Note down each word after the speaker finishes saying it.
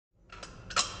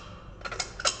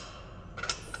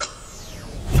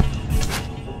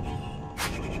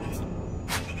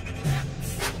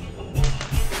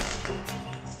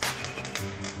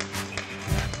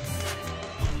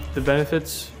The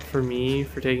benefits for me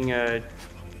for taking a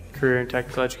career and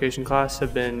technical education class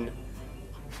have been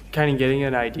kind of getting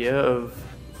an idea of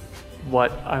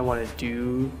what I want to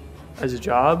do as a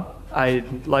job.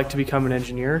 I'd like to become an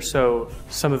engineer, so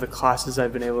some of the classes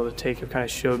I've been able to take have kind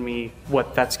of showed me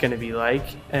what that's going to be like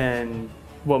and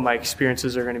what my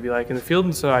experiences are going to be like in the field.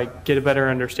 And so I get a better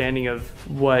understanding of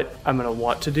what I'm going to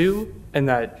want to do and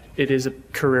that it is a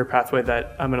career pathway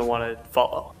that I'm going to want to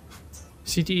follow.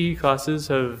 CTE classes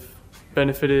have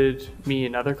benefited me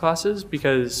in other classes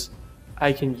because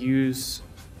I can use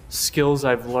skills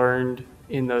I've learned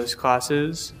in those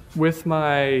classes. With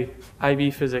my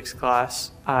IB physics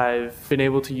class, I've been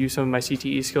able to use some of my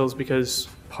CTE skills because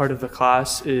part of the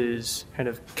class is kind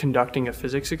of conducting a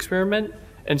physics experiment.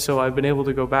 And so I've been able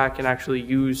to go back and actually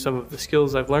use some of the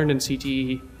skills I've learned in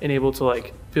CTE and able to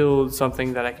build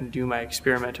something that I can do my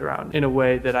experiment around in a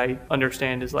way that I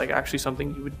understand is actually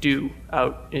something you would do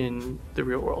out in the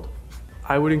real world.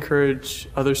 I would encourage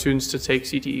other students to take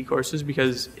CTE courses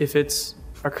because if it's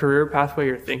a career pathway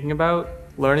you're thinking about,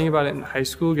 learning about it in high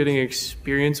school, getting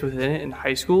experience within it in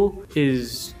high school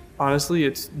is honestly,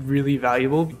 it's really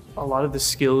valuable. A lot of the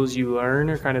skills you learn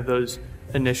are kind of those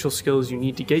initial skills you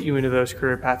need to get you into those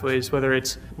career pathways, whether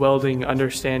it's welding,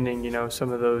 understanding, some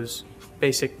of those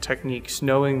basic techniques,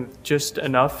 knowing just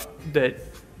enough that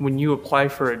when you apply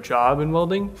for a job in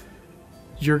welding,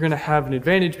 you're going to have an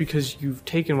advantage because you've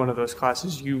taken one of those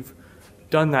classes, you've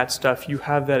done that stuff, you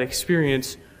have that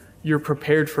experience, you're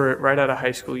prepared for it right out of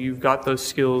high school, you've got those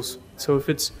skills. So if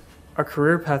it's a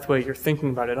career pathway you're thinking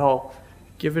about at all,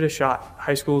 give it a shot.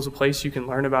 High school is a place you can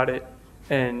learn about it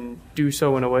and do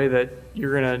so in a way that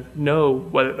you're going to know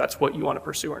whether that's what you want to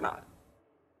pursue or not.